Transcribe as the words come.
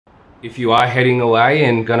If you are heading away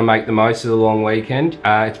and going to make the most of the long weekend,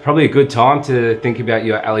 it's probably a good time to think about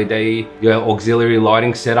your LED, your auxiliary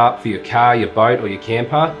lighting setup for your car, your boat, or your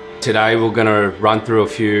camper. Today we're going to run through a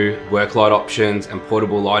few work light options and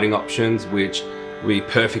portable lighting options, which will be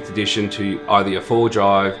perfect addition to either your four-wheel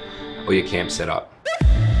drive or your camp setup.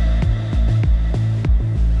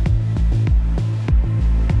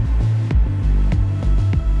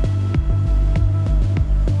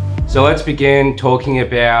 So let's begin talking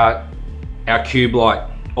about our cube light,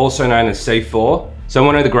 also known as C4. So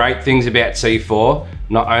one of the great things about C4,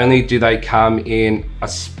 not only do they come in a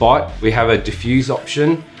spot, we have a diffuse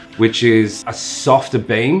option, which is a softer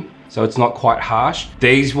beam, so it's not quite harsh.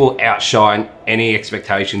 These will outshine any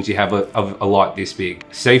expectations you have of a light this big.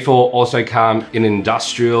 C4 also come in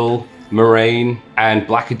industrial, marine, and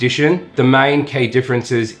black edition. The main key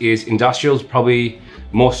differences is industrial is probably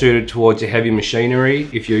more suited towards your heavy machinery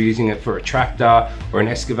if you're using it for a tractor or an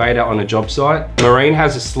excavator on a job site. Marine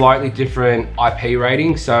has a slightly different IP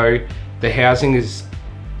rating, so the housing is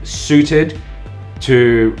suited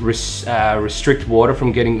to restrict water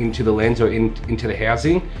from getting into the lens or into the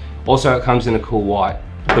housing. Also, it comes in a cool white.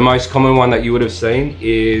 The most common one that you would have seen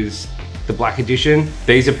is the black edition.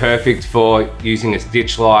 These are perfect for using as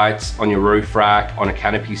ditch lights on your roof rack, on a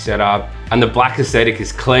canopy setup. And the black aesthetic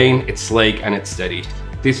is clean, it's sleek, and it's steady.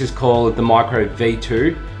 This is called the Micro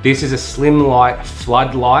V2. This is a slim light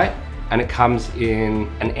floodlight, and it comes in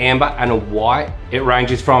an amber and a white. It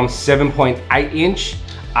ranges from 7.8 inch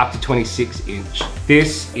up to 26 inch.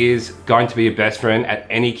 This is going to be your best friend at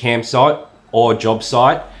any campsite or job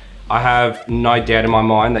site. I have no doubt in my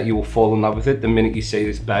mind that you will fall in love with it the minute you see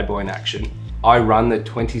this bad boy in action. I run the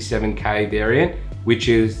 27K variant, which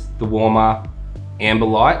is the warmer amber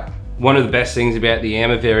light. One of the best things about the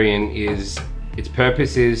amber variant is its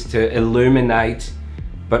purpose is to illuminate,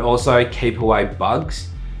 but also keep away bugs.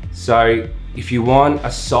 So if you want a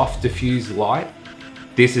soft diffuse light,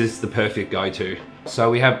 this is the perfect go-to. So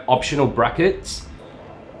we have optional brackets.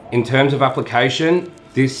 In terms of application,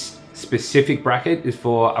 this specific bracket is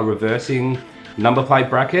for a reversing number plate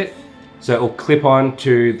bracket. So it will clip on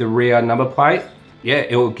to the rear number plate. Yeah,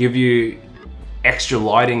 it will give you extra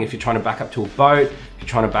lighting if you're trying to back up to a boat, if you're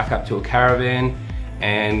trying to back up to a caravan.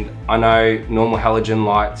 And I know normal halogen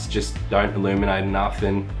lights just don't illuminate enough,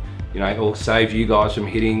 and it will save you guys from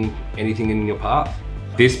hitting anything in your path.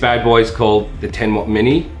 This bad boy is called the 10 watt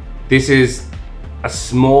mini. This is a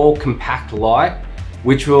small compact light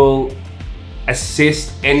which will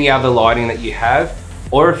assist any other lighting that you have,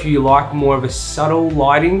 or if you like more of a subtle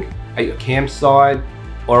lighting at your campsite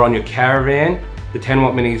or on your caravan, the 10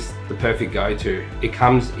 watt mini is the perfect go-to. It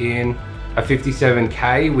comes in a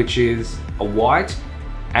 57K, which is a white,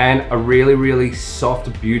 and a really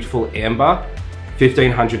soft, beautiful amber,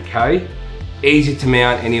 1500K. Easy to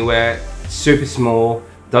mount anywhere, super small,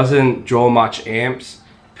 doesn't draw much amps.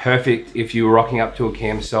 Perfect if you're rocking up to a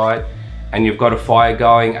campsite and you've got a fire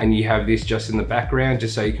going and you have this just in the background,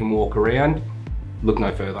 just so you can walk around. Look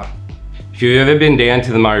no further. If you've ever been down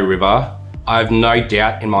to the Murray River, I have no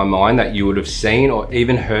doubt in my mind that you would have seen or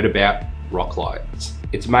even heard about rock lights.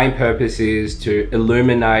 Its main purpose is to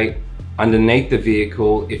illuminate underneath the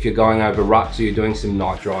vehicle if you're going over ruts or you're doing some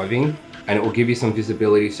night driving, and it will give you some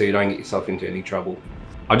visibility so you don't get yourself into any trouble.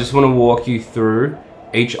 I just want to walk you through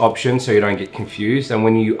each option so you don't get confused, and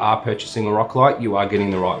when you are purchasing a rock light, you are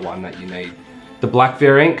getting the right one that you need. The black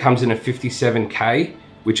variant comes in a 57K,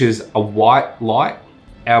 which is a white light.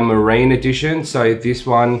 Our marine edition, so this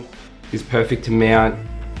one is perfect to mount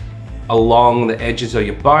along the edges of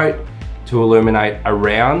your boat to illuminate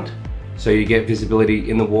around, so you get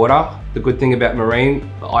visibility in the water. The good thing about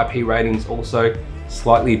marine, the IP rating is also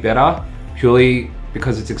slightly better, purely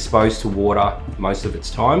because it's exposed to water most of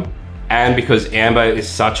its time. And because amber is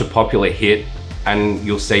such a popular hit, and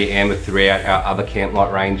you'll see amber throughout our other camp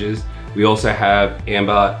light ranges, we also have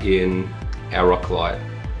amber in our rock light.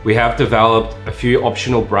 We have developed a few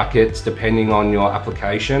optional brackets depending on your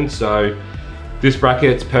application. So this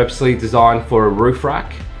bracket's purposely designed for a roof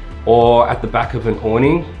rack or at the back of an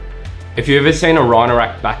awning. If you've ever seen a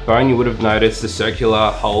Rhino-Rack backbone, you would have noticed the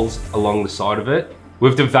circular holes along the side of it.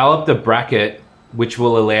 We've developed a bracket which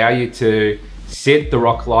will allow you to sit the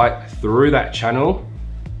rock light through that channel,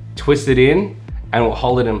 twist it in, and will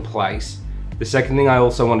hold it in place. The second thing I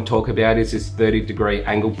also want to talk about is this 30-degree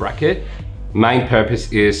angle bracket. Main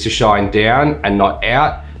purpose is to shine down and not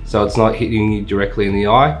out, so it's not hitting you directly in the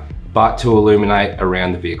eye, but to illuminate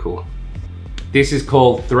around the vehicle. This is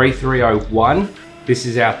called 3301. This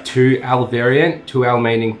is our 2L variant, 2L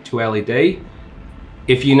meaning 2 LED.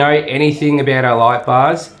 If you know anything about our light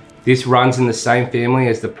bars, This runs in the same family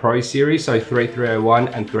as the Pro series, so 3301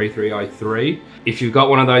 and 3303. If you've got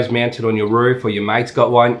one of those mounted on your roof or your mate's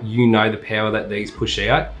got one, you know the power that these push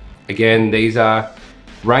out. Again, these are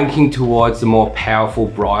ranking towards the more powerful,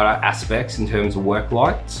 brighter aspects in terms of work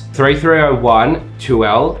lights. 3301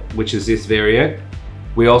 2L, which is this variant.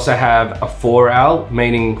 We also have a 4L,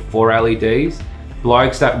 meaning 4 LEDs.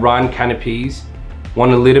 Blokes that run canopies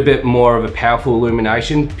want a little bit more of a powerful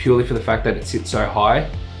illumination purely for the fact that it sits so high.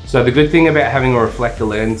 So the good thing about having a reflector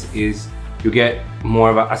lens is you'll get more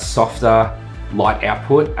of a softer light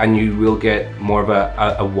output, and you will get more of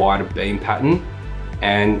a wider beam pattern,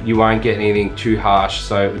 and you won't get anything too harsh,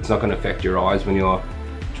 so it's not going to affect your eyes when you're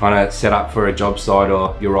trying to set up for a job site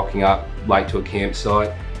or you're rocking up late to a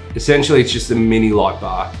campsite. Essentially, it's just a mini light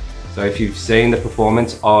bar. So if you've seen the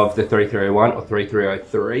performance of the 3301 or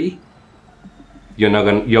 3303, you're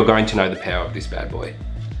going to know the power of this bad boy.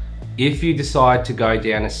 If you decide to go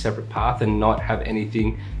down a separate path and not have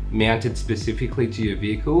anything mounted specifically to your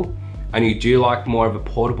vehicle, and you do like more of a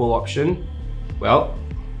portable option, well,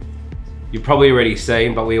 you've probably already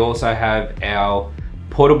seen, but we also have our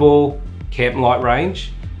portable camp light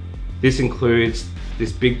range. This includes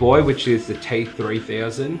this big boy, which is the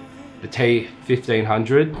T3000, the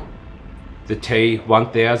T1500, the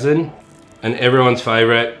T1000, and everyone's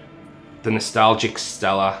favorite, the nostalgic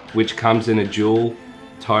Stella, which comes in a dual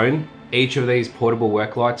tone. Each of these portable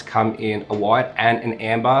work lights come in a white and an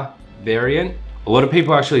amber variant. A lot of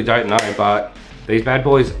people actually don't know, but these bad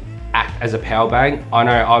boys act as a power bank. I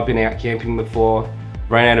know I've been out camping before,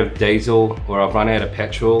 run out of diesel, or I've run out of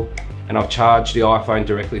petrol, and I've charged the iPhone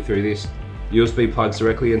directly through this. USB plugs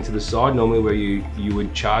directly into the side, normally where you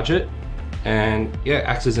would charge it. And yeah, it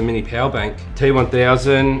acts as a mini power bank.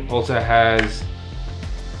 T1000 also has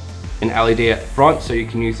an LED at the front, so you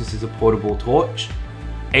can use this as a portable torch.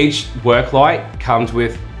 Each work light comes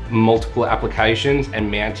with multiple applications and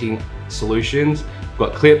mounting solutions. You've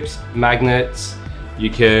got clips, magnets, you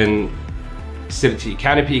can sit it to your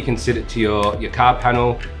canopy, you can sit it to your car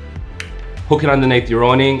panel, hook it underneath your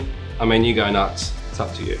awning. I mean, you go nuts, it's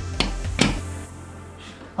up to you.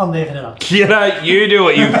 I'm leaving it up. You do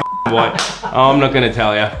what you want. I'm not gonna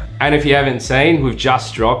tell you. And if you haven't seen, we've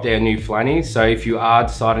just dropped our new flannies. So if you are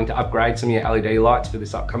deciding to upgrade some of your LED lights for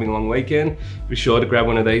this upcoming long weekend, be sure to grab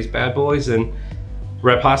one of these bad boys and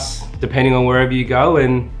rep us depending on wherever you go,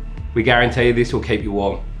 and we guarantee this will keep you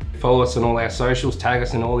warm. Follow us on all our socials, tag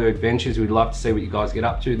us in all your adventures. We'd love to see what you guys get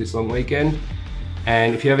up to this long weekend.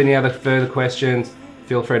 And if you have any other further questions,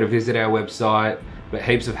 feel free to visit our website. We've got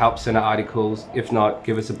heaps of help center articles. If not,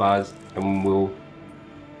 give us a buzz and we'll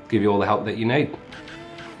give you all the help that you need.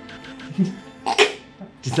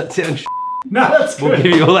 Does that sound? No, that's good. We'll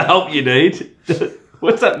give you all the help you need.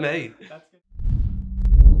 What's that mean?